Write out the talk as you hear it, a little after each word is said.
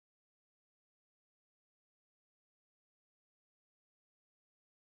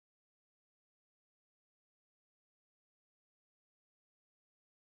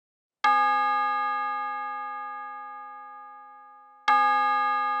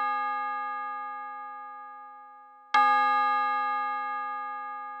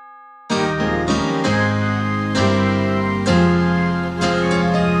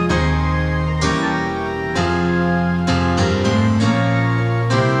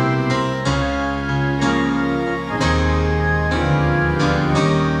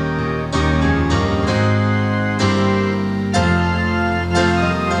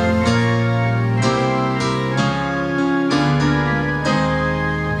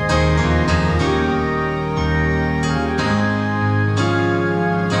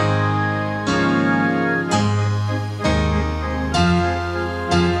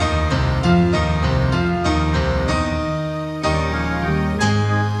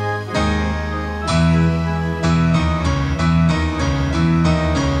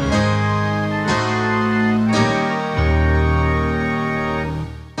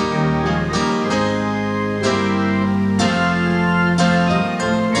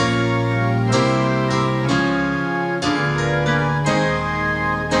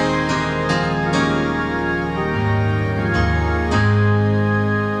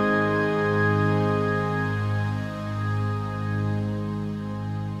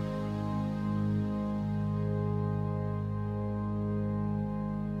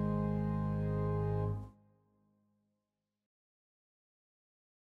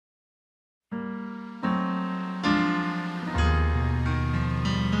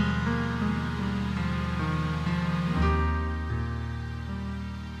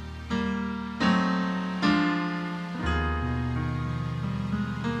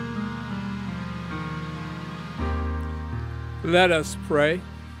Let us pray.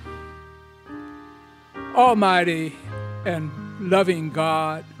 Almighty and loving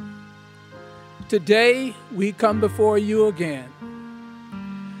God, today we come before you again.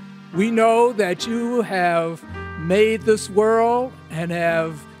 We know that you have made this world and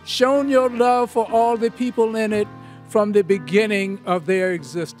have shown your love for all the people in it from the beginning of their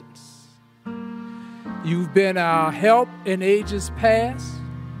existence. You've been our help in ages past.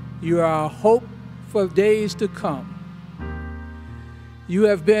 You are our hope for days to come. You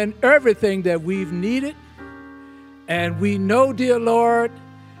have been everything that we've needed, and we know, dear Lord,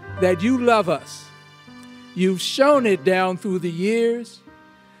 that you love us. You've shown it down through the years.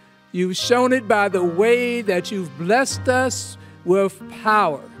 You've shown it by the way that you've blessed us with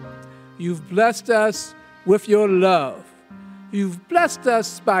power. You've blessed us with your love. You've blessed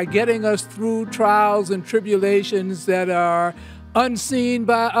us by getting us through trials and tribulations that are unseen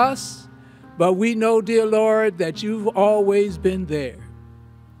by us, but we know, dear Lord, that you've always been there.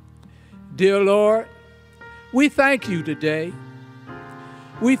 Dear Lord, we thank you today.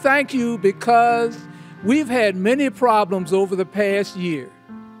 We thank you because we've had many problems over the past year,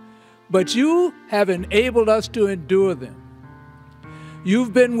 but you have enabled us to endure them.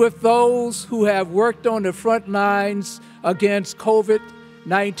 You've been with those who have worked on the front lines against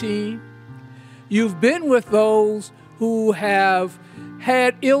COVID-19. You've been with those who have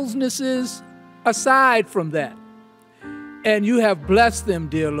had illnesses aside from that, and you have blessed them,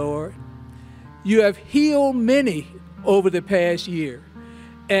 dear Lord. You have healed many over the past year,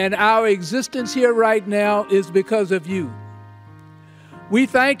 and our existence here right now is because of you. We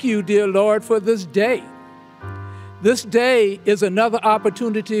thank you, dear Lord, for this day. This day is another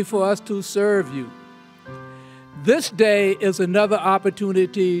opportunity for us to serve you. This day is another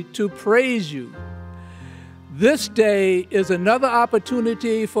opportunity to praise you. This day is another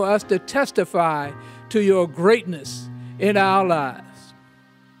opportunity for us to testify to your greatness in our lives.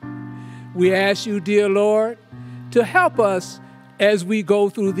 We ask you, dear Lord, to help us as we go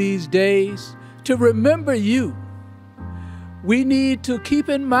through these days to remember you. We need to keep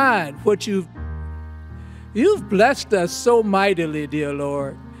in mind what you've blessed us so mightily, dear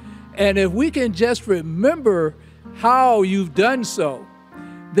Lord. And if we can just remember how you've done so,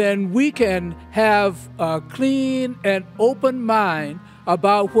 then we can have a clean and open mind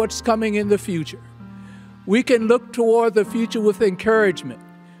about what's coming in the future. We can look toward the future with encouragement.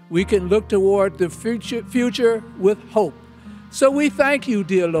 We can look toward the future with hope. So we thank you,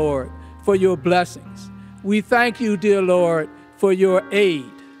 dear Lord, for your blessings. We thank you, dear Lord, for your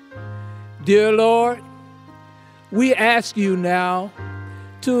aid. Dear Lord, we ask you now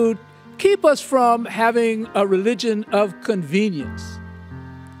to keep us from having a religion of convenience.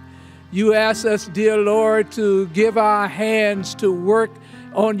 You ask us, dear Lord, to give our hands to work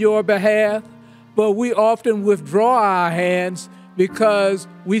on your behalf, but we often withdraw our hands because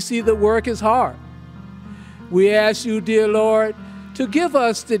we see the work is hard. We ask you, dear Lord, to give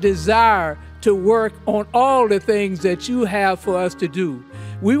us the desire to work on all the things that you have for us to do.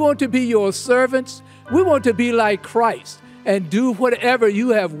 We want to be your servants. We want to be like Christ and do whatever you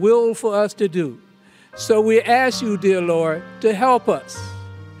have willed for us to do. So we ask you, dear Lord, to help us.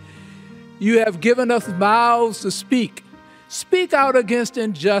 You have given us mouths to speak. Speak out against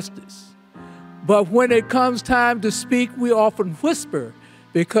injustice. But when it comes time to speak, we often whisper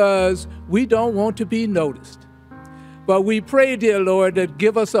because we don't want to be noticed. But we pray, dear Lord, that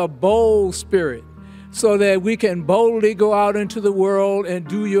give us a bold spirit so that we can boldly go out into the world and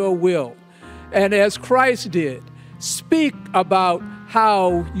do your will. And as Christ did, speak about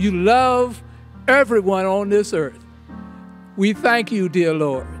how you love everyone on this earth. We thank you, dear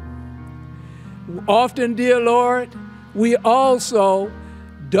Lord. Often, dear Lord, we also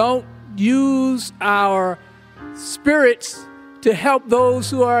don't use our spirits to help those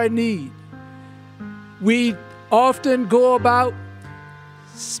who are in need. We often go about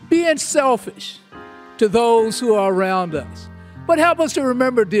being selfish to those who are around us. But help us to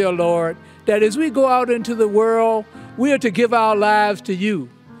remember, dear Lord, that as we go out into the world, we are to give our lives to you.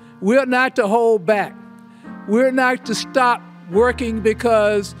 We're not to hold back. We're not to stop working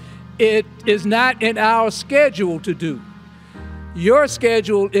because it is not in our schedule to do. Your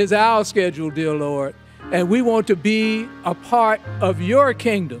schedule is our schedule, dear Lord, and we want to be a part of your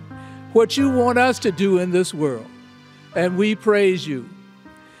kingdom, what you want us to do in this world. And we praise you.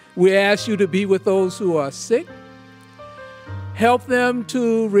 We ask you to be with those who are sick. Help them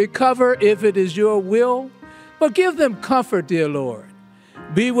to recover if it is your will, but give them comfort, dear Lord.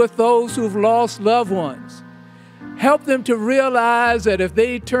 Be with those who've lost loved ones. Help them to realize that if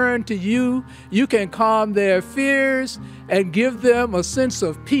they turn to you, you can calm their fears and give them a sense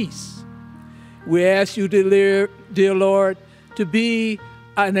of peace. We ask you, dear Lord, to be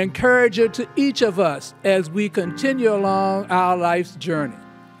an encourager to each of us as we continue along our life's journey.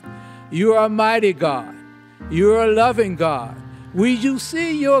 You are a mighty God. You are a loving God. You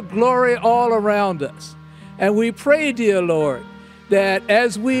see your glory all around us. And we pray, dear Lord, that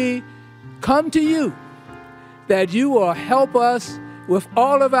as we come to you, that you will help us with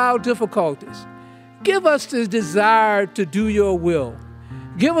all of our difficulties. Give us the desire to do your will.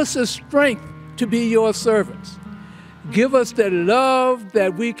 Give us the strength to be your servants. Give us the love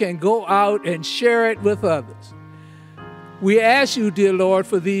that we can go out and share it with others. We ask you, dear Lord,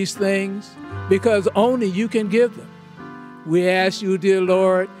 for these things because only you can give them. We ask you, dear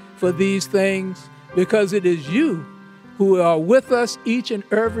Lord, for these things because it is you who are with us each and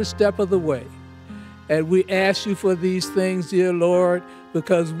every step of the way. And we ask you for these things, dear Lord,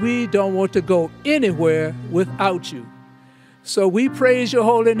 because we don't want to go anywhere without you. So we praise your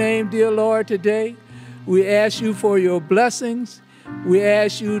holy name, dear Lord, today. We ask you for your blessings. We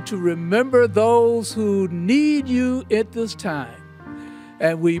ask you to remember those who need you at this time.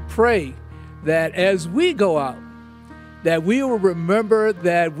 And we pray that as we go out, that we will remember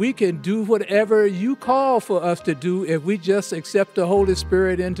that we can do whatever you call for us to do if we just accept the Holy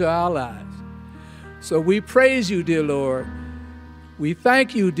Spirit into our lives. So we praise you, dear Lord. We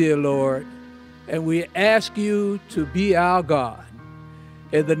thank you, dear Lord, and we ask you to be our God.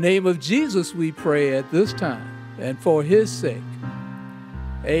 In the name of Jesus we pray at this time, and for his sake.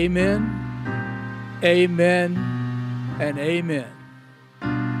 Amen, amen, and amen.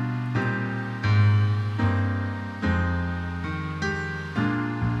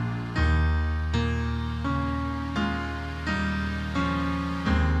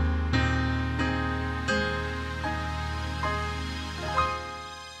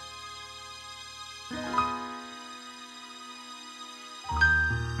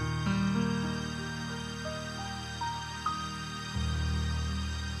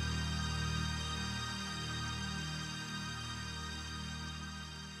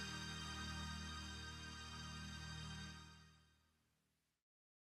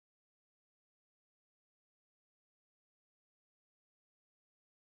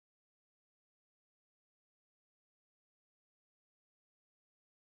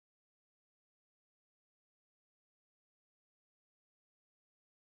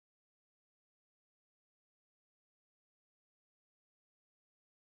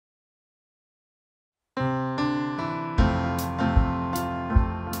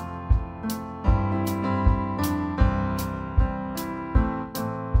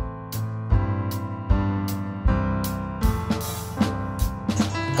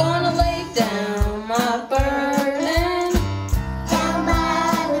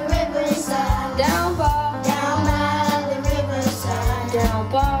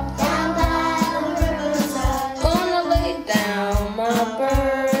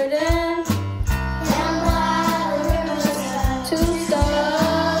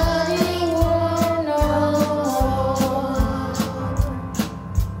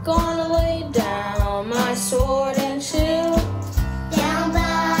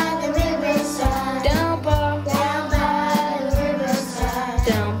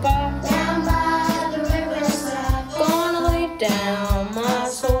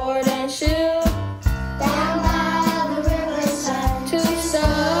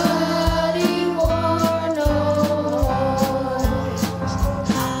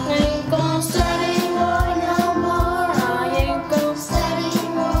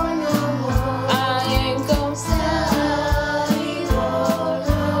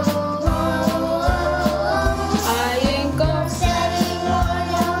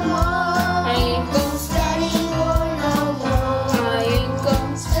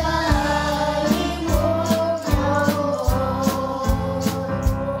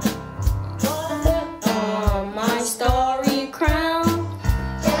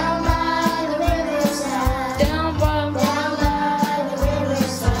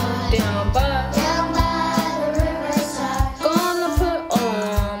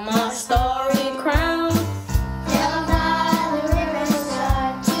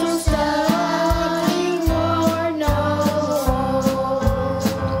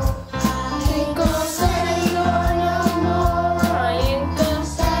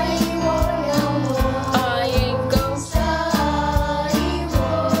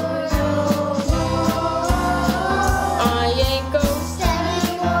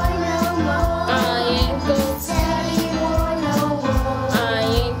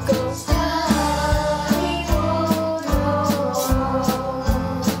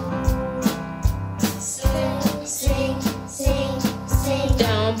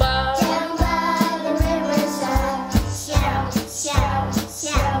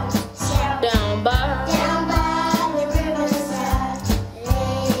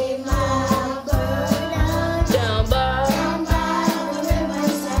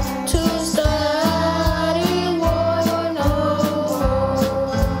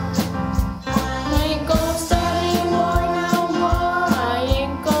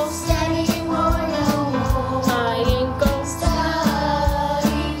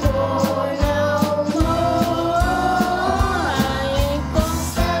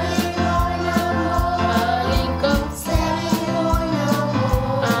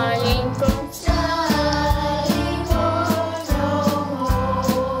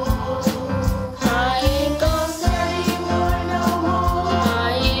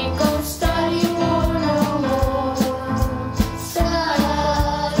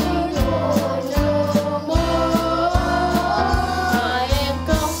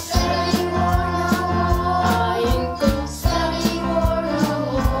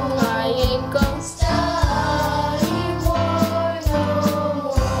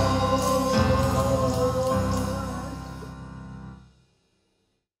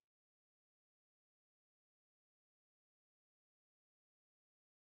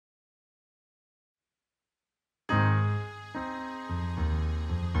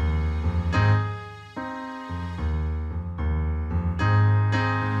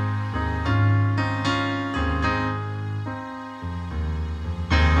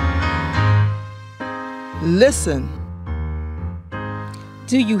 Listen.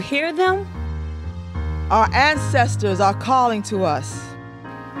 Do you hear them? Our ancestors are calling to us,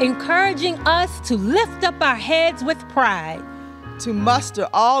 encouraging us to lift up our heads with pride, to muster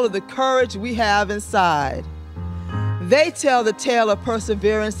all of the courage we have inside. They tell the tale of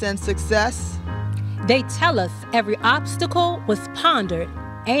perseverance and success. They tell us every obstacle was pondered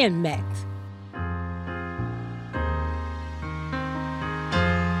and met.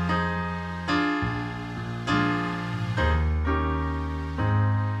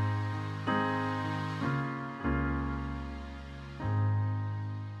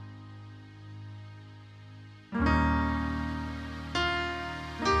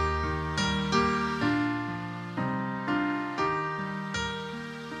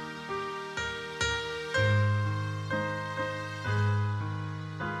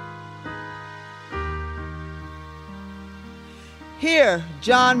 Here,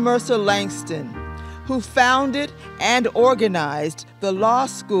 John Mercer Langston, who founded and organized the Law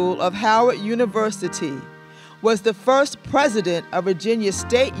School of Howard University, was the first president of Virginia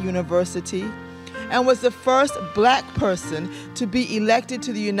State University and was the first black person to be elected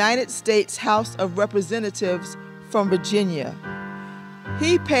to the United States House of Representatives from Virginia.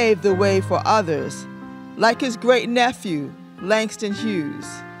 He paved the way for others, like his great-nephew, Langston Hughes.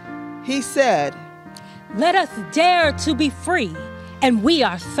 He said, "Let us dare to be free, and we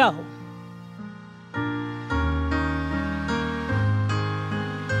are so."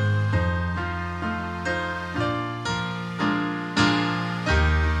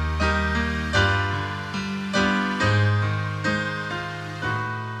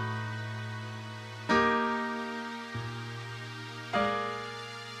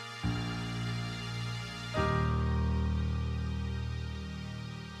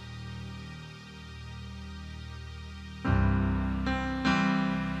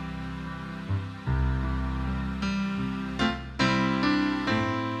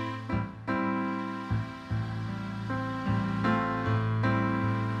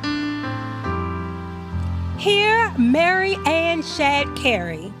 Here, Mary Ann Shadd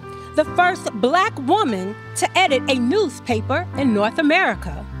Cary, the first black woman to edit a newspaper in North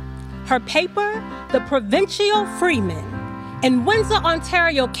America. Her paper, The Provincial Freeman, in Windsor,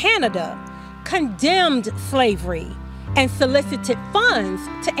 Ontario, Canada, condemned slavery and solicited funds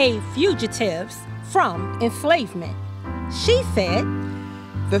to aid fugitives from enslavement. She said,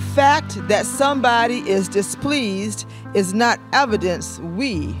 "The fact that somebody is displeased is not evidence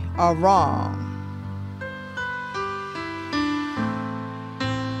we are wrong."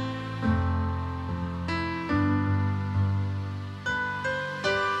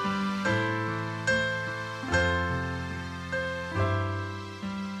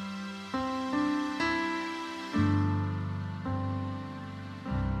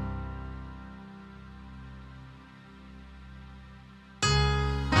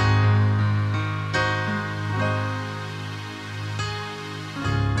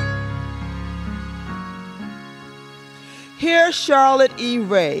 Here's Charlotte E.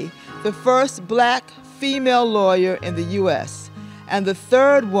 Ray, the first black female lawyer in the U.S. and the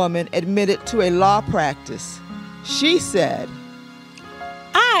third woman admitted to a law practice. She said,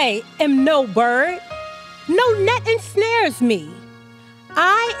 "I am no bird. No net ensnares me.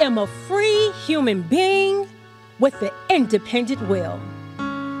 I am a free human being with an independent will."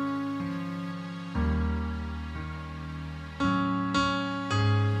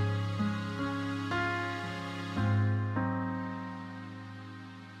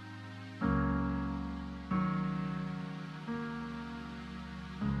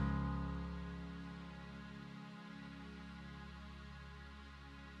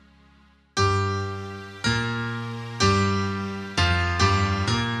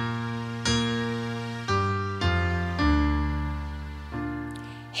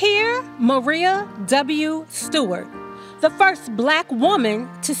 Here, Maria W. Stewart, the first black woman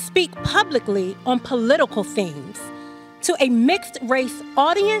to speak publicly on political themes to a mixed-race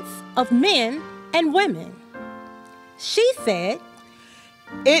audience of men and women. She said,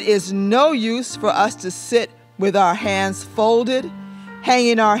 "It is no use for us to sit with our hands folded,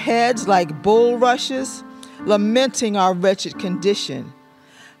 hanging our heads like bulrushes, lamenting our wretched condition.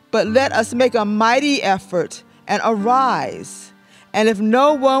 But let us make a mighty effort and arise. And if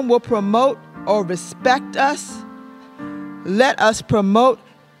no one will promote or respect us, let us promote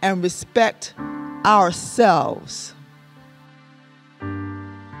and respect ourselves."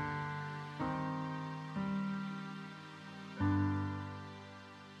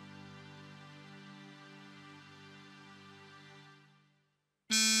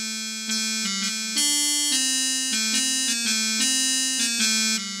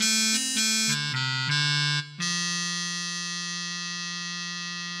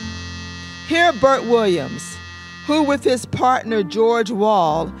 Hear Burt Williams, who with his partner George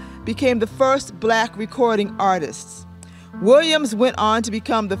Wall became the first black recording artists. Williams went on to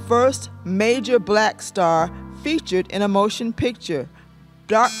become the first major black star featured in a motion picture,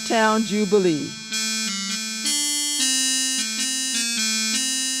 Darktown Jubilee.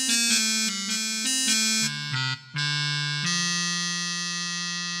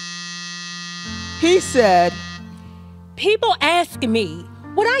 He said, "People ask me,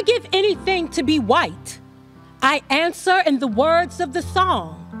 would I give anything to be white? I answer in the words of the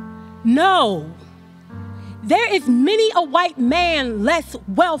song, no. There is many a white man less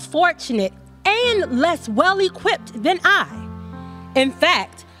well-fortunate and less well-equipped than I. In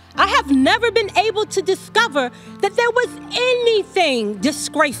fact, I have never been able to discover that there was anything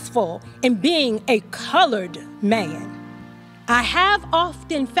disgraceful in being a colored man. I have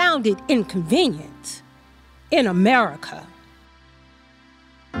often found it inconvenient in America."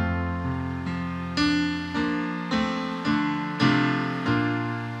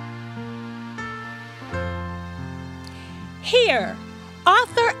 Here,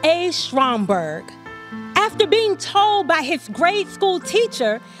 Arthur A. Stromberg, after being told by his grade school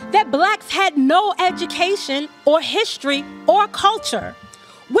teacher that blacks had no education or history or culture,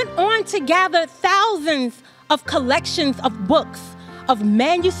 went on to gather thousands of collections of books, of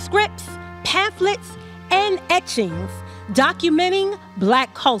manuscripts, pamphlets, and etchings documenting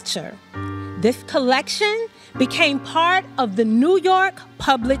black culture. This collection became part of the New York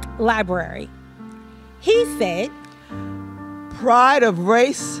Public Library. He said, "Pride of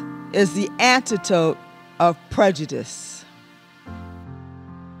race is the antidote of prejudice."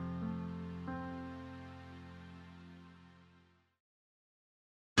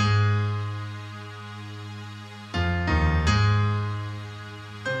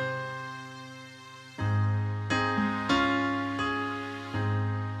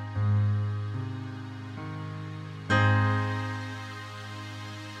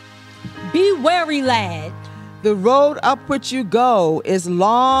 "Be wary, lad. The road up which you go is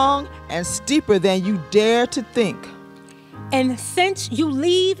long and steeper than you dare to think. And since you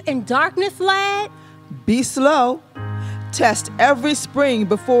leave in darkness, lad, Be slow. Test every spring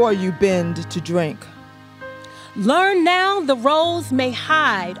before you bend to drink. learn now the rose may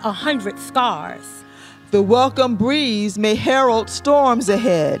hide 100 scars. The welcome breeze may herald storms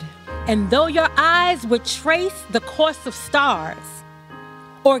ahead. And though your eyes would trace the course of stars,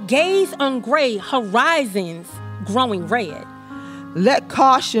 or gaze on gray horizons growing red, Let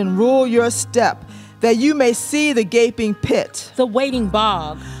caution rule your step, that you may see the gaping pit, the waiting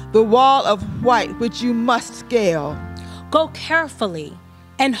bog, the wall of white which you must scale. go carefully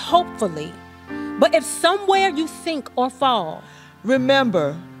and hopefully. But if somewhere you sink or fall,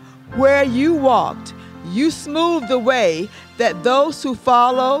 Remember, where you walked, you smoothed the way, that those who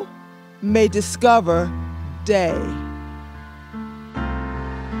follow may discover day.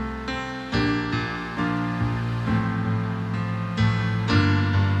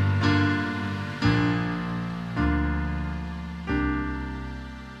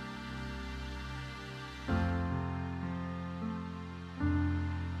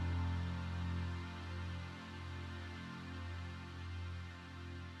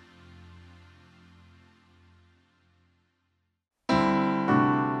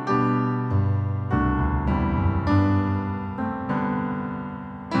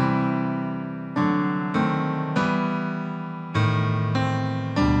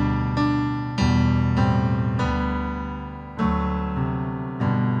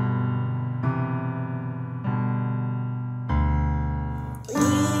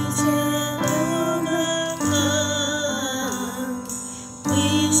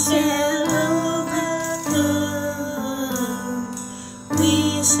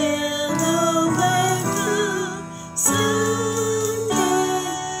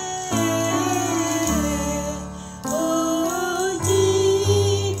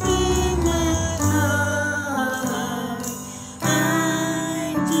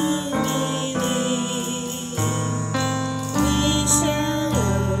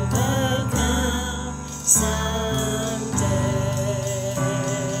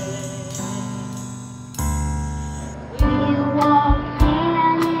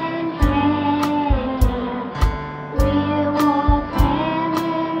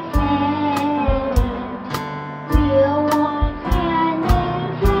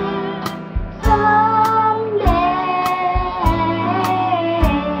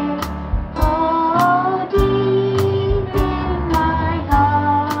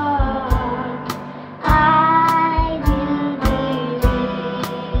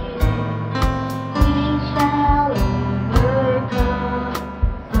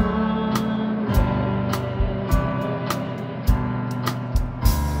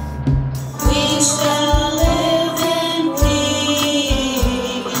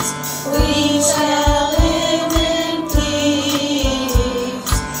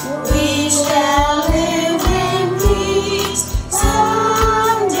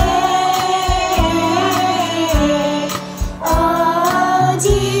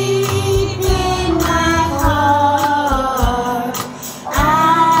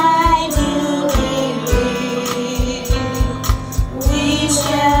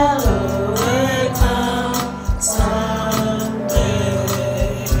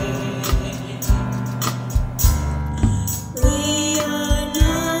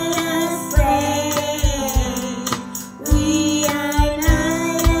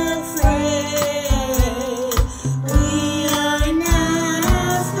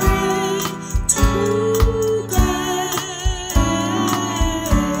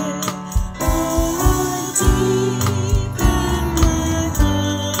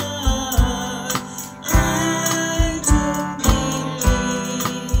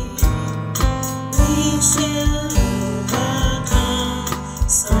 shall overcome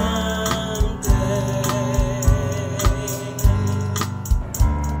someday.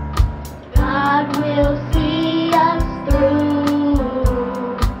 God will see us through.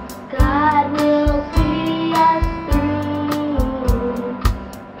 God will see us through.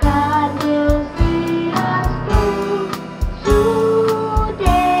 God will see us through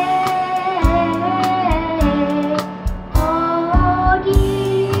today. Oh,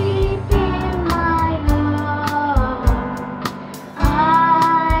 deep in my heart,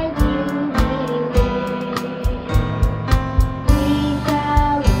 I do believe we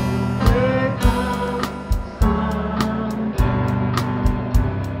shall overcome someday.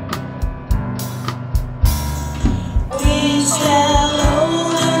 We shall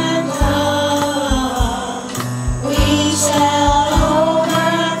overcome. We shall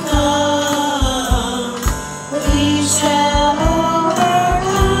overcome. We shall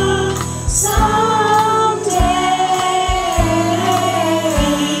overcome someday.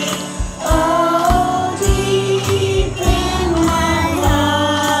 Oh, deep in my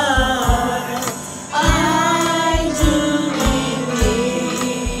heart, I do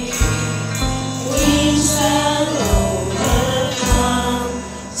believe we shall overcome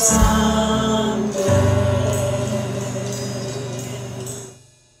someday.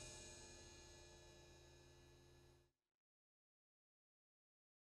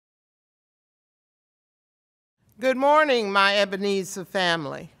 Good morning, my Ebenezer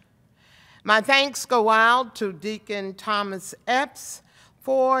family. My thanks go out to Deacon Thomas Epps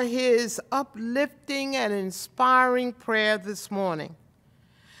for his uplifting and inspiring prayer this morning.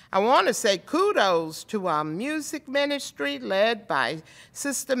 I want to say kudos to our music ministry led by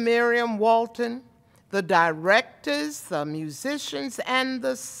Sister Miriam Walton, the directors, the musicians, and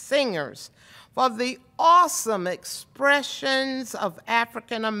the singers for the awesome expressions of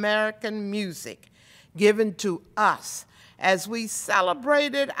African American music given to us as we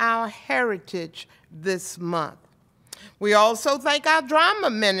celebrated our heritage this month. We also thank our drama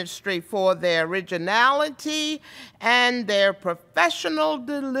ministry for their originality and their professional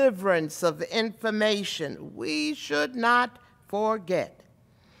deliverance of information we should not forget.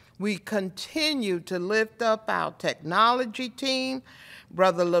 We continue to lift up our technology team,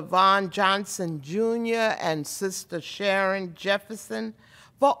 Brother Levon Johnson Jr. and Sister Sharon Jefferson,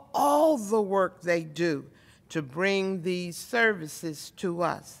 for all the work they do to bring these services to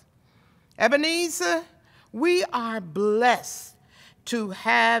us. Ebenezer, we are blessed to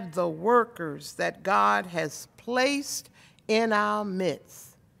have the workers that God has placed in our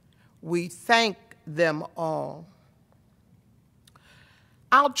midst. We thank them all.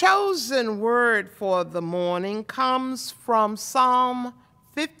 Our chosen word for the morning comes from Psalm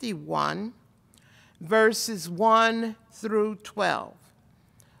 51, verses 1 through 12,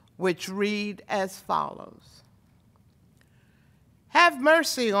 which read as follows. Have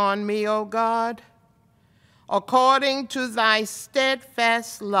mercy on me, O God, according to thy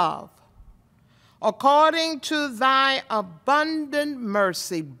steadfast love. According to thy abundant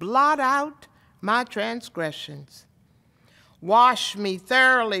mercy, blot out my transgressions. Wash me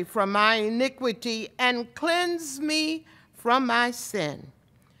thoroughly from my iniquity and cleanse me from my sin.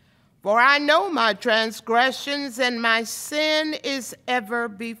 For I know my transgressions, and my sin is ever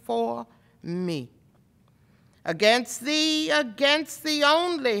before me. Against thee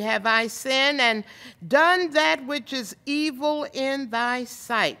only have I sinned, and done that which is evil in thy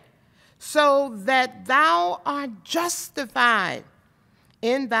sight, so that thou art justified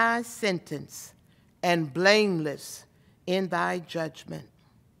in thy sentence, and blameless in thy judgment.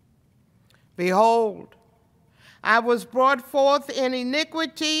 Behold, I was brought forth in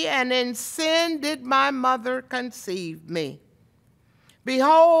iniquity, and in sin did my mother conceive me.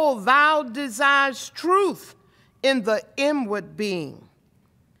 Behold, thou desirest truth in the inward being.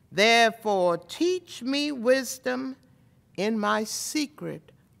 Therefore, teach me wisdom in my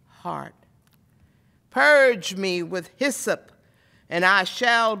secret heart. Purge me with hyssop, and I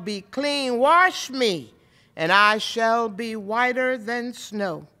shall be clean. Wash me, and I shall be whiter than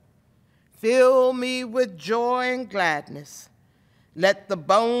snow. Fill me with joy and gladness. Let the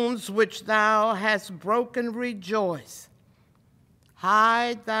bones which thou hast broken rejoice.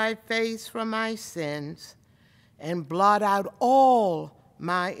 Hide thy face from my sins, and blot out all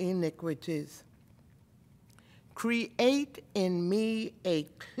my iniquities. Create in me a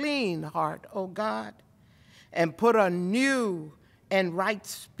clean heart, O God, and put a new and right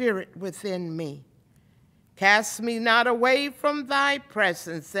spirit within me. Cast me not away from thy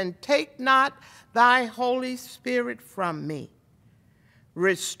presence, and take not thy Holy Spirit from me.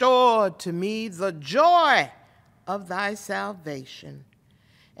 Restore to me the joy of thy salvation,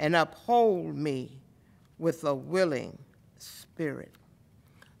 and uphold me with a willing spirit.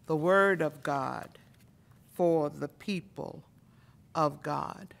 The word of God for the people of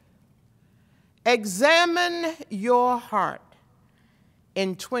God. Examine your heart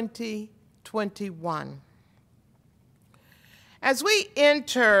in 2021. As we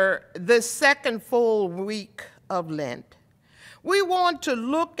enter the second full week of Lent, we want to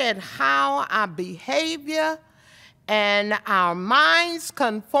look at how our behavior and our minds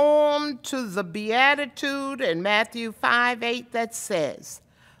conform to the beatitude in Matthew 5:8 that says,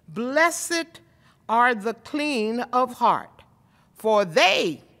 "Blessed are the clean of heart, for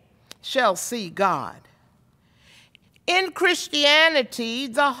they shall see God." In Christianity,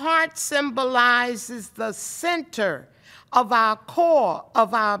 the heart symbolizes the center of our core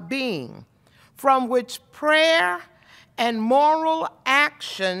of our being, from which prayer and moral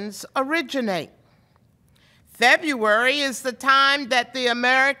actions originate. February is the time that the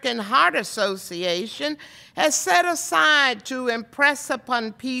American Heart Association has set aside to impress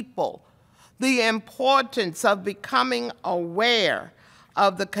upon people the importance of becoming aware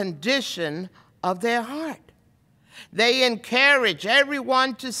of the condition of their heart. They encourage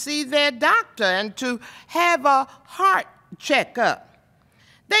everyone to see their doctor and to have a heart checkup.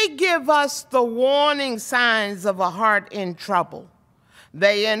 They give us the warning signs of a heart in trouble.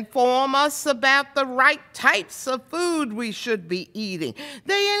 They inform us about the right types of food we should be eating.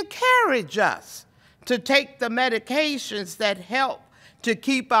 They encourage us to take the medications that help to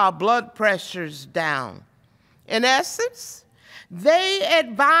keep our blood pressures down. In essence, they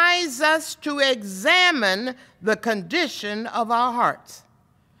advise us to examine the condition of our hearts.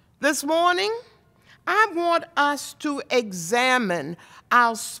 This morning, I want us to examine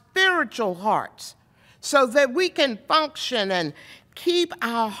our spiritual hearts so that we can function and keep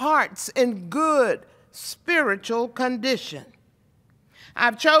our hearts in good spiritual condition.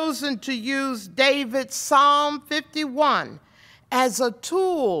 I've chosen to use David's Psalm 51 as a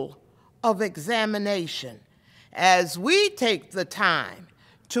tool of examination as we take the time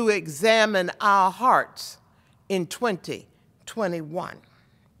to examine our hearts in 2021.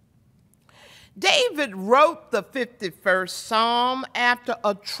 David wrote the 51st Psalm after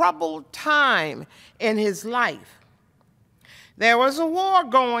a troubled time in his life. There was a war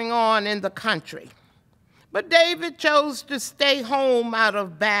going on in the country, but David chose to stay home out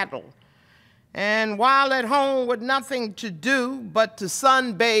of battle. And while at home with nothing to do but to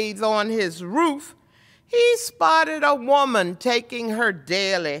sunbathe on his roof, he spotted a woman taking her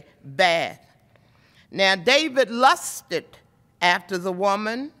daily bath. Now, David lusted after the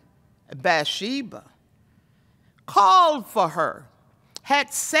woman, Bathsheba, called for her,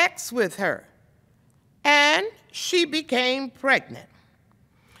 had sex with her, and she became pregnant.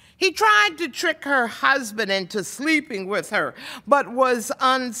 He tried to trick her husband into sleeping with her, but was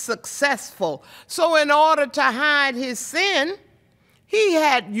unsuccessful. So in order to hide his sin, he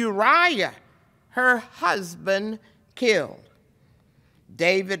had Uriah, her husband, killed.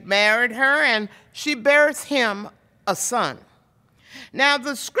 David married her, and she birthed him a son. Now,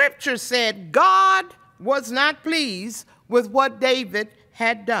 the scripture said God was not pleased with what David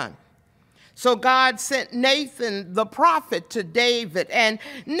had done. So God sent Nathan the prophet to David, and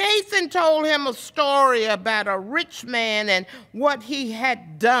Nathan told him a story about a rich man and what he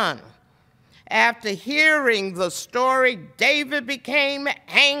had done. After hearing the story, David became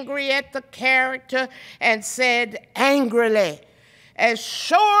angry at the character and said angrily, "As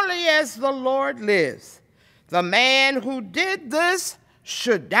surely as the Lord lives, the man who did this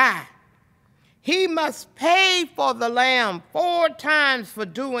should die. He must pay for the lamb 4 times for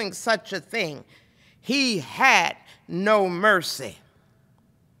doing such a thing. He had no mercy."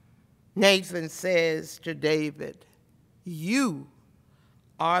 Nathan says to David, "You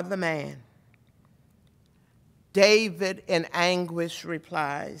are the man." David in anguish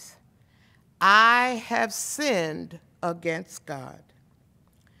replies, "I have sinned against God."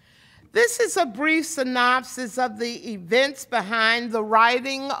 This is a brief synopsis of the events behind the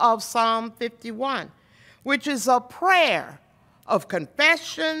writing of Psalm 51, which is a prayer of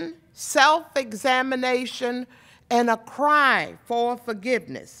confession, self-examination, and a cry for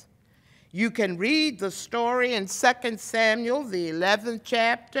forgiveness. You can read the story in 2 Samuel, the 11th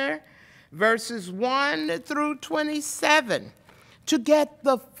chapter, verses 1 through 27, to get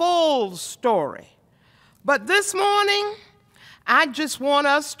the full story. But this morning, I just want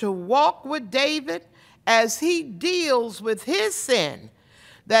us to walk with David as he deals with his sin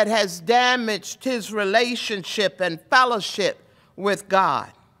that has damaged his relationship and fellowship with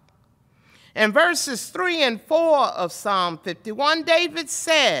God. In verses 3 and 4 of Psalm 51, David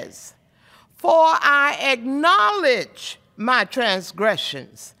says, "For I acknowledge my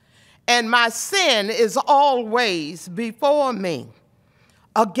transgressions, and my sin is always before me.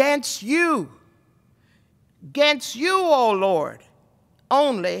 Against you, O Lord,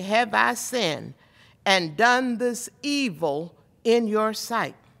 only have I sinned and done this evil in your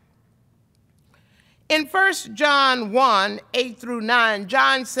sight. In 1 John 1, 8 through 9,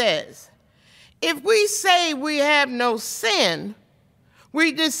 John says, if we say we have no sin,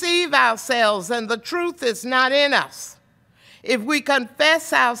 we deceive ourselves and the truth is not in us. If we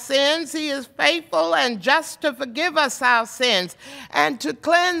confess our sins, he is faithful and just to forgive us our sins and to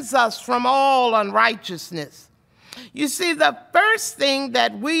cleanse us from all unrighteousness. You see, the first thing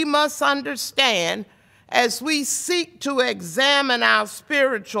that we must understand as we seek to examine our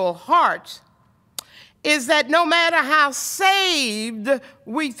spiritual hearts is that no matter how saved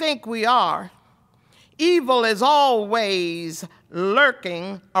we think we are, evil is always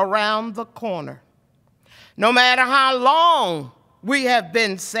lurking around the corner. No matter how long we have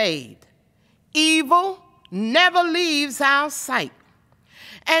been saved, evil never leaves our sight.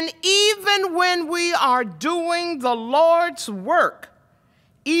 And even when we are doing the Lord's work,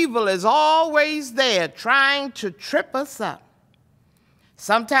 evil is always there trying to trip us up.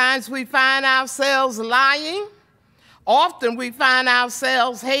 Sometimes we find ourselves lying. Often we find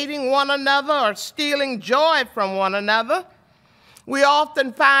ourselves hating one another or stealing joy from one another. We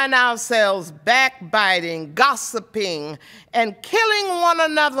often find ourselves backbiting, gossiping, and killing one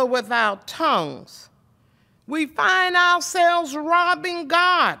another with our tongues. We find ourselves robbing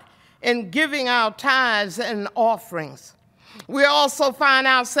God and giving our tithes and offerings. We also find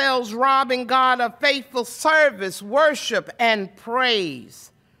ourselves robbing God of faithful service, worship, and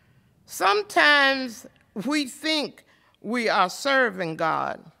praise. Sometimes we think we are serving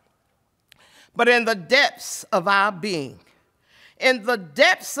God, but in the depths of our being, in the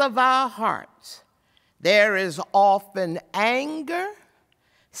depths of our hearts, there is often anger,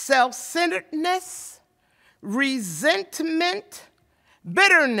 self-centeredness, resentment,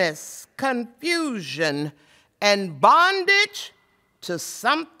 bitterness, confusion, and bondage to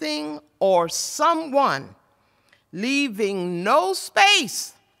something or someone, leaving no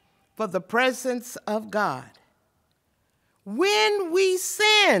space for the presence of God. When we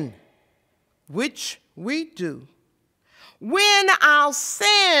sin, which we do, when our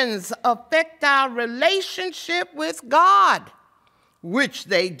sins affect our relationship with God, which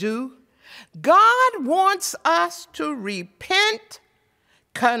they do, God wants us to repent,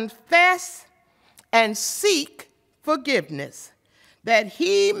 confess, and seek forgiveness, that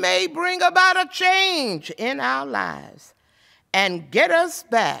he may bring about a change in our lives and get us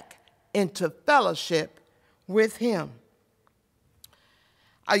back into fellowship with him.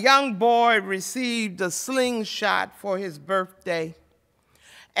 A young boy received a slingshot for his birthday,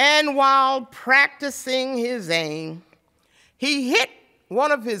 and while practicing his aim, he hit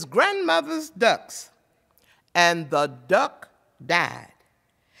one of his grandmother's ducks, and the duck died.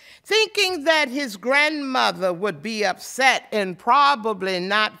 Thinking that his grandmother would be upset and probably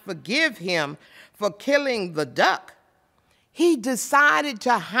not forgive him for killing the duck, he decided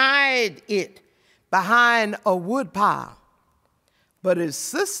to hide it behind a woodpile. But his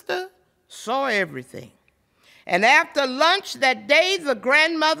sister saw everything. And after lunch that day, the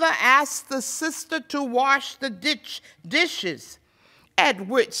grandmother asked the sister to wash the dishes, at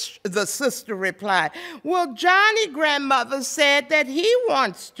which the sister replied, "Well, Johnny, grandmother said that he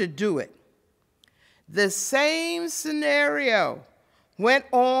wants to do it." The same scenario went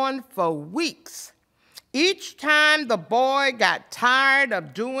on for weeks. Each time the boy got tired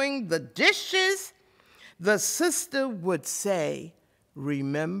of doing the dishes, the sister would say,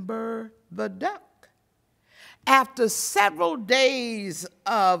 "Remember the duck?" After several days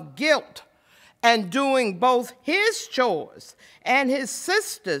of guilt and doing both his chores and his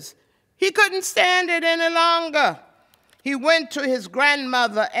sister's, he couldn't stand it any longer. He went to his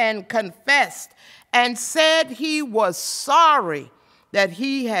grandmother and confessed and said he was sorry that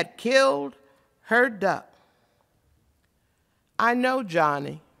he had killed her duck. I know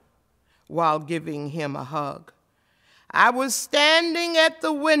Johnny while giving him a hug. I was standing at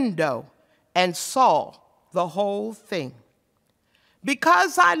the window and saw the whole thing.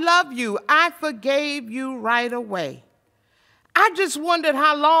 Because I love you, I forgave you right away. I just wondered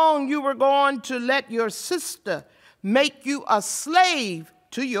how long you were going to let your sister make you a slave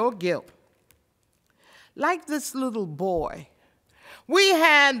to your guilt. Like this little boy, we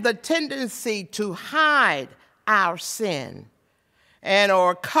had the tendency to hide our sin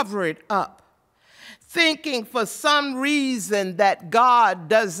or cover it up, thinking for some reason that God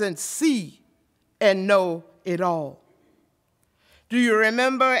doesn't see and know it all. Do you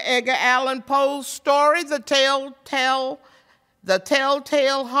remember Edgar Allan Poe's story, The Telltale the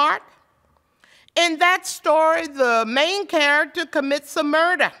telltale heart. In that story, the main character commits a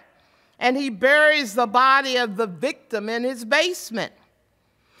murder, and he buries the body of the victim in his basement.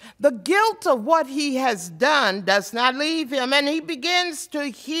 The guilt of what he has done does not leave him, and he begins to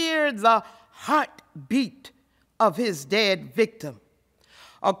hear the heartbeat of his dead victim.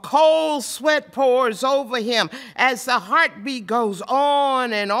 A cold sweat pours over him as the heartbeat goes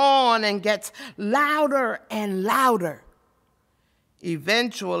on and gets louder and louder.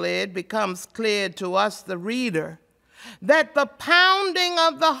 Eventually, it becomes clear to us, the reader, that the pounding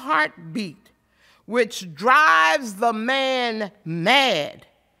of the heartbeat, which drives the man mad,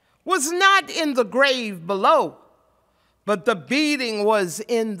 was not in the grave below, but the beating was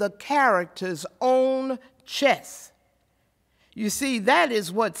in the character's own chest. You see, that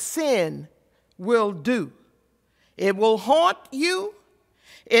is what sin will do. It will haunt you,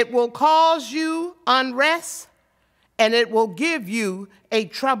 it will cause you unrest, and it will give you a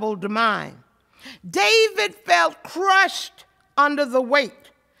troubled mind. David felt crushed under the weight,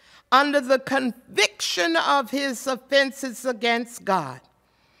 under the conviction of his offenses against God.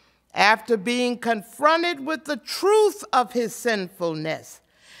 After being confronted with the truth of his sinfulness,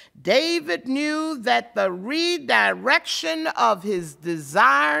 David knew that the redirection of his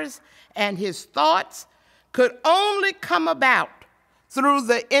desires and his thoughts could only come about through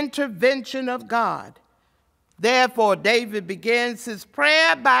the intervention of God. Therefore, David begins his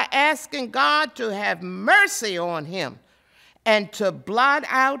prayer by asking God to have mercy on him and to blot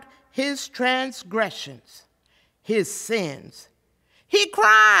out his transgressions, his sins. He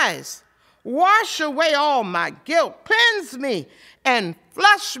cries, "Wash away all my guilt, cleanse me, and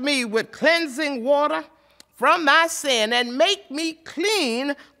flush me with cleansing water from my sin, and make me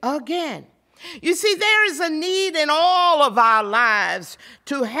clean again." You see, there is a need in all of our lives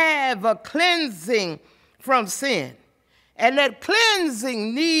to have a cleansing from sin. And that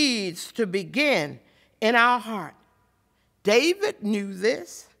cleansing needs to begin in our heart. David knew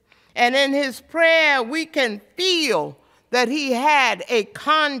this, and in his prayer we can feel that he had a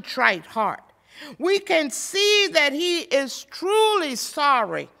contrite heart. We can see that he is truly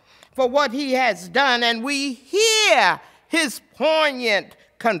sorry for what he has done, and we hear his poignant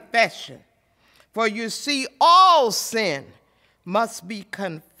confession. For you see, all sin must be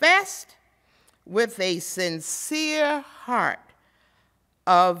confessed with a sincere heart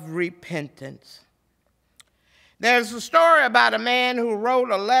of repentance. There's a story about a man who wrote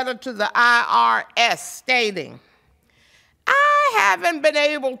a letter to the IRS stating, "I haven't been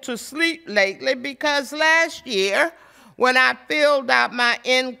able to sleep lately because last year, when I filled out my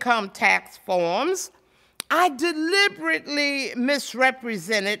income tax forms, I deliberately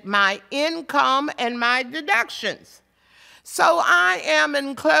misrepresented my income and my deductions. So I am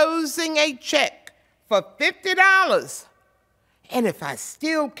enclosing a check for $50, and if I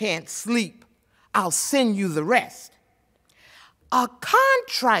still can't sleep, I'll send you the rest." A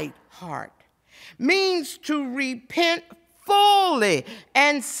contrite heart means to repent fully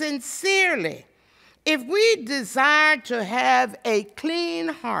and sincerely. If we desire to have a clean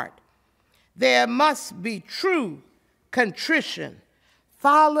heart, there must be true contrition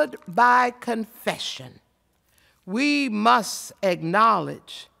followed by confession. We must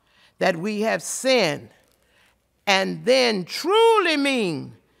acknowledge that we have sinned and then truly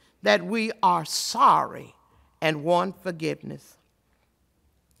mean that we are sorry and want forgiveness.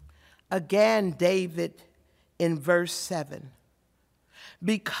 Again, David in verse 7,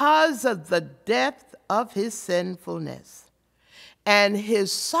 because of the depth of his sinfulness and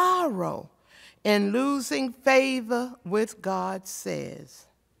his sorrow in losing favor with God, says,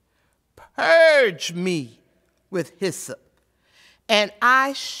 "Purge me with hyssop, and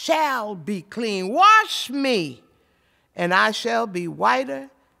I shall be clean. Wash me, and I shall be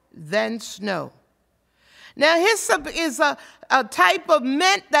whiter than snow." Now, hyssop is a type of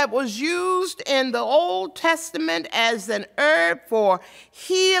mint that was used in the Old Testament as an herb for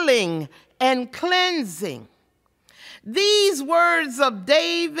healing and cleansing. These words of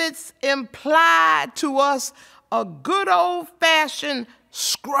David's imply to us a good old-fashioned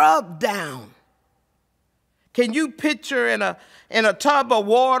scrub down. Can you picture in a tub of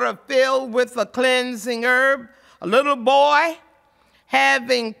water filled with a cleansing herb, a little boy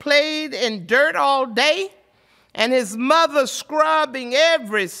having played in dirt all day, and his mother scrubbing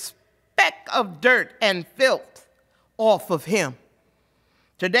every speck of dirt and filth off of him?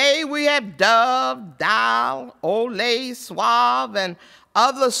 Today we have Dove, Dial, Olay, Suave, and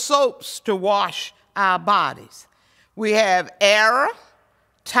other soaps to wash our bodies. We have Era,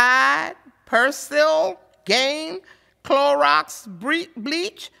 Tide, Persil, Gain, Clorox,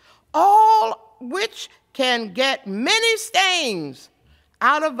 bleach, all which can get many stains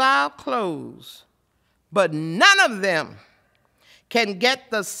out of our clothes, but none of them can get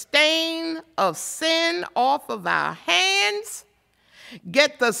the stain of sin off of our hands,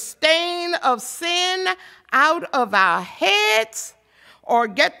 get the stain of sin out of our heads, or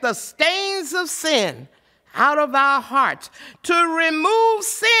get the stains of sin out of our hearts. To remove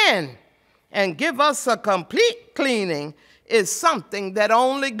sin and give us a complete cleaning is something that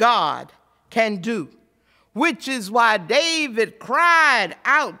only God can do, which is why David cried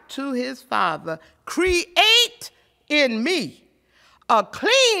out to his Father, "Create in me a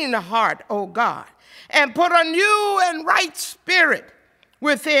clean heart, O God, and put a new and right spirit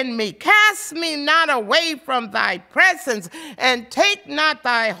within me. Cast me not away from thy presence, and take not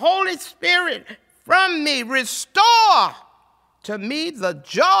thy Holy Spirit from me. Restore to me the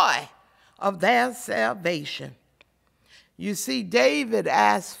joy of their salvation." You see, David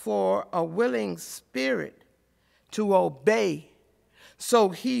asked for a willing spirit to obey so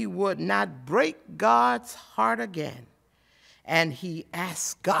he would not break God's heart again. And he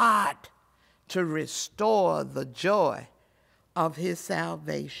asked God to restore the joy of his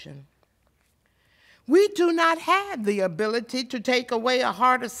salvation. We do not have the ability to take away a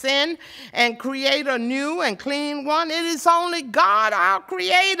heart of sin and create a new and clean one. It is only God, our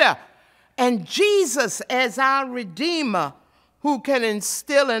Creator, and Jesus as our Redeemer, who can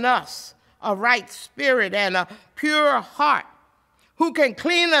instill in us a right spirit and a pure heart, who can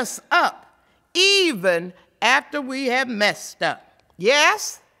clean us up even after we have messed up.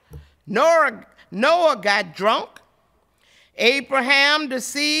 Yes, Noah got drunk. Abraham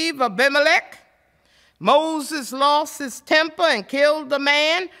deceived Abimelech. Moses lost his temper and killed a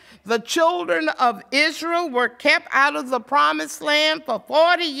man. The children of Israel were kept out of the promised land for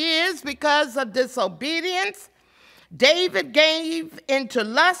 40 years because of disobedience. David gave into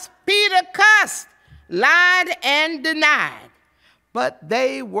lust. Peter cussed, lied, and denied. But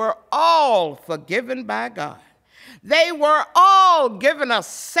they were all forgiven by God. They were all given a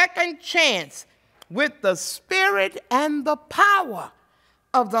second chance with the Spirit and the power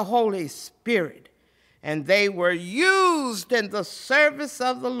of the Holy Spirit. And they were used in the service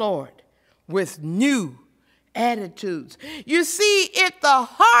of the Lord with new attitudes. You see, if the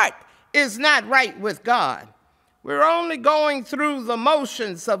heart is not right with God, we're only going through the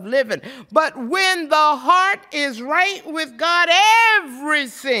motions of living. But when the heart is right with God,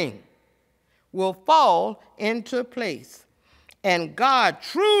 everything will fall into place. And God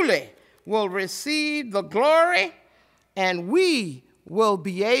truly will receive the glory, and we will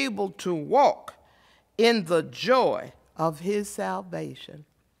be able to walk in the joy of his salvation.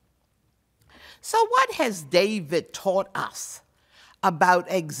 So what has David taught us about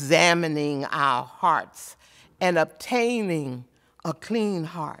examining our hearts and obtaining a clean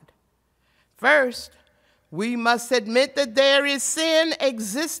heart? First, we must admit that there is sin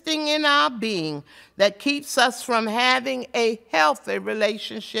existing in our being that keeps us from having a healthy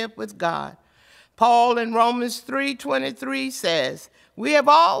relationship with God. Paul in Romans 3:23 says, "We have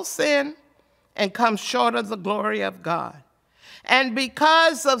all sinned and come short of the glory of God." And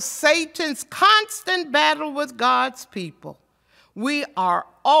because of Satan's constant battle with God's people, we are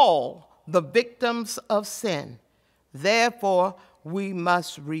all the victims of sin. Therefore, we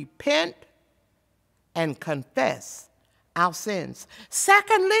must repent and confess our sins.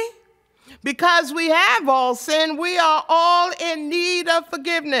 Secondly, because we have all sinned, we are all in need of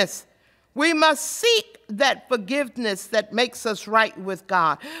forgiveness. We must seek that forgiveness that makes us right with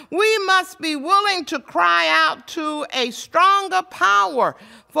God. We must be willing to cry out to a stronger power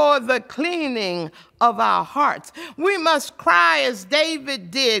for the cleaning of our hearts. We must cry as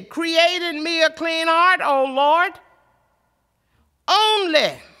David did, "Create in me a clean heart, O Lord."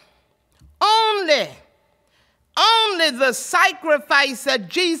 Only the sacrifice that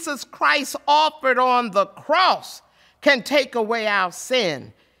Jesus Christ offered on the cross can take away our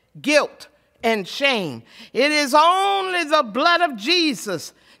sin, guilt, and shame. It is only the blood of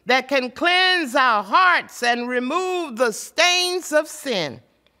Jesus that can cleanse our hearts and remove the stains of sin.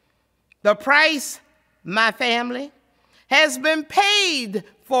 The price, my family, has been paid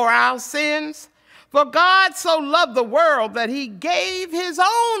for our sins. For God so loved the world that he gave his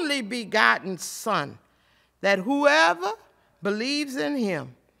only begotten Son, that whoever believes in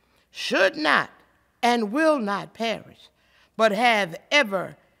him should not and will not perish, but have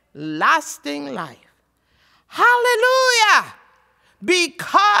everlasting life. Hallelujah!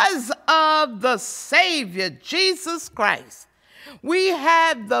 Because of the Savior, Jesus Christ, we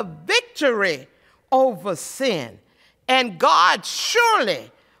have the victory over sin, and God surely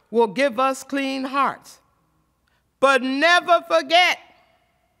will give us clean hearts. But never forget,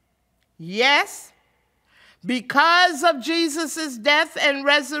 yes, Because of Jesus' death and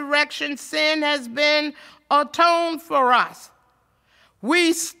resurrection, sin has been atoned for us.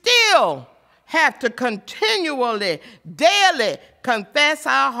 We still have to continually, daily confess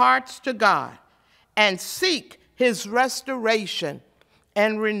our hearts to God and seek his restoration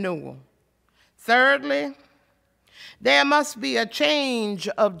and renewal. Thirdly, there must be a change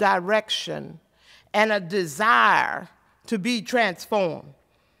of direction and a desire to be transformed.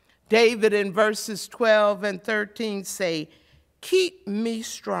 David in verses 12 and 13 say, "Keep me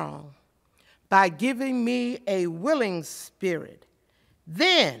strong by giving me a willing spirit.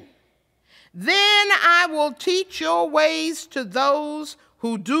 Then I will teach your ways to those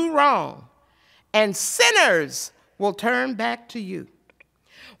who do wrong, and sinners will turn back to you."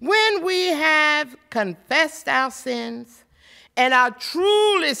 When we have confessed our sins and are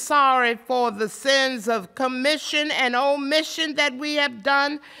truly sorry for the sins of commission and omission that we have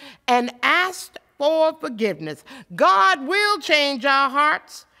done and asked for forgiveness, God will change our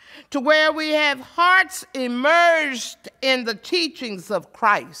hearts to where we have hearts immersed in the teachings of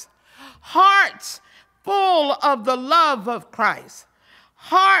Christ, hearts full of the love of Christ,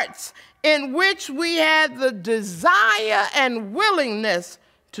 hearts in which we have the desire and willingness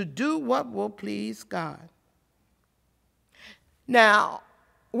to do what will please God. Now,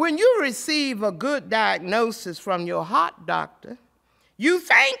 when you receive a good diagnosis from your heart doctor, you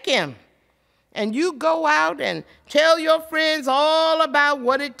thank him and you go out and tell your friends all about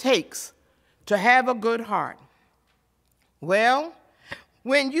what it takes to have a good heart. Well,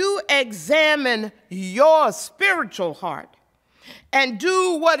 when you examine your spiritual heart and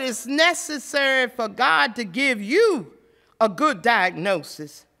do what is necessary for God to give you a good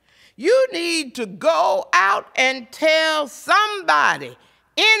diagnosis, you need to go out and tell somebody,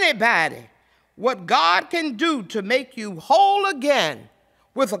 anybody, what God can do to make you whole again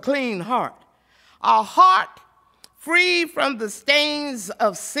with a clean heart. A heart free from the stains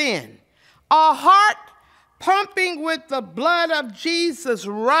of sin. A heart pumping with the blood of Jesus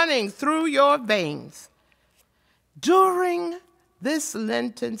running through your veins. During this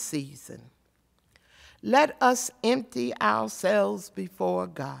Lenten season, let us empty ourselves before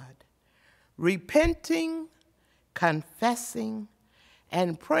God, repenting, confessing,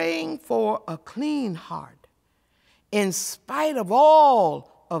 and praying for a clean heart in spite of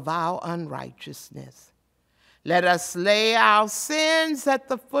all of our unrighteousness. Let us lay our sins at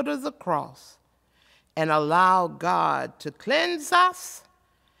the foot of the cross and allow God to cleanse us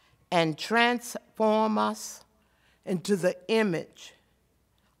and transform us into the image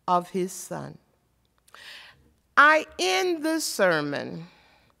of his Son. I end this sermon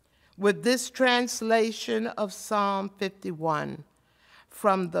with this translation of Psalm 51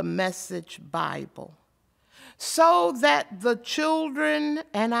 from the Message Bible, so that the children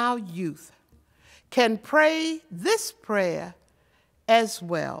and our youth can pray this prayer as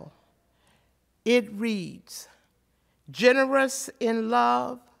well. It reads, "Generous in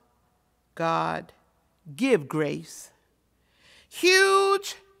love, God, give grace.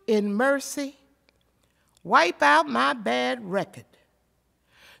 Huge in mercy, wipe out my bad record.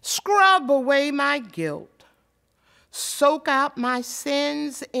 Scrub away my guilt. Soak out my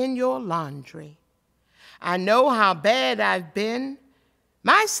sins in your laundry. I know how bad I've been.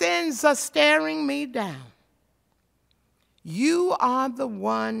 My sins are staring me down. You are the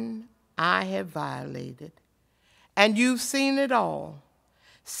one I have violated, and you've seen it all,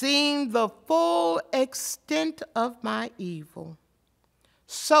 seen the full extent of my evil.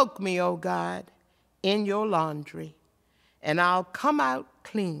 Soak me, O God, in your laundry, and I'll come out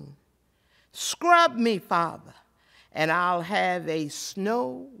clean. Scrub me, Father, and I'll have a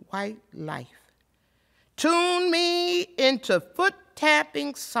snow-white life. Tune me into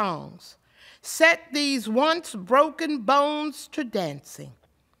foot-tapping songs. Set these once broken bones to dancing.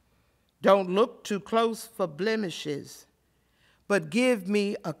 Don't look too close for blemishes, but give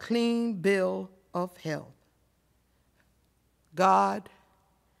me a clean bill of health. God,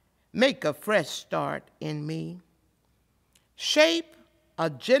 make a fresh start in me. Shape a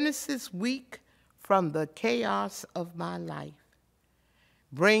Genesis week from the chaos of my life.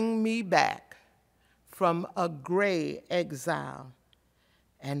 Bring me back from a gray exile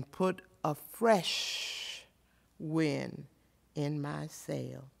and put a fresh wind in my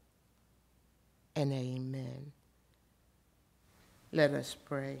sail. And amen. Let us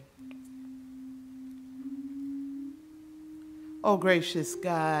pray. Oh, gracious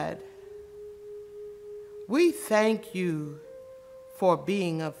God, we thank you for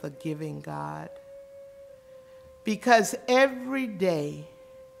being a forgiving God, because every day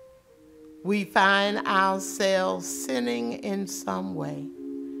we find ourselves sinning in some way.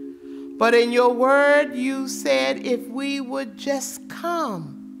 But in your word, you said if we would just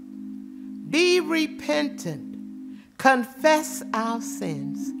come, be repentant, confess our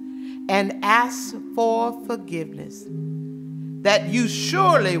sins, and ask for forgiveness, that you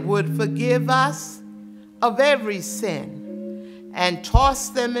surely would forgive us of every sin and toss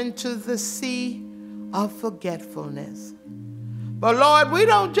them into the sea of forgetfulness. But Lord, we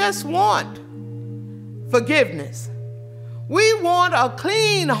don't just want forgiveness. We want a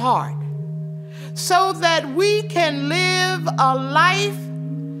clean heart so that we can live a life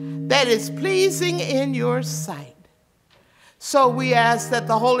that is pleasing in your sight. So we ask that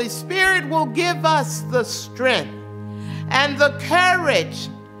the Holy Spirit will give us the strength and the courage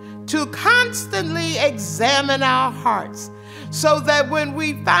to constantly examine our hearts, so that when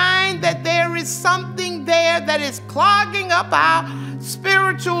we find that there is something there that is clogging up our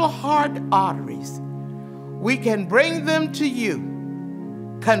spiritual heart arteries, we can bring them to you,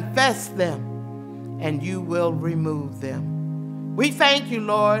 confess them, and you will remove them. We thank you,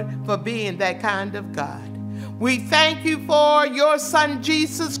 Lord, for being that kind of God. We thank you for your Son,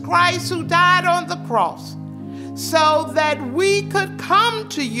 Jesus Christ, who died on the cross so that we could come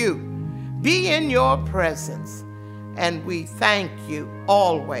to you, be in your presence. And we thank you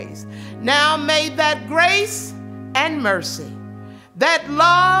always. Now may that grace and mercy, that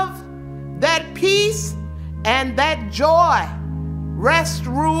love, that peace, and that joy rest,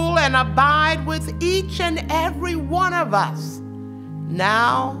 rule, and abide with each and every one of us,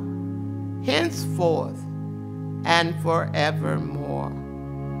 now, henceforth, and forevermore.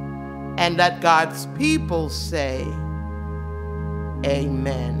 And let God's people say,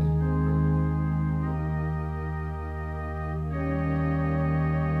 amen.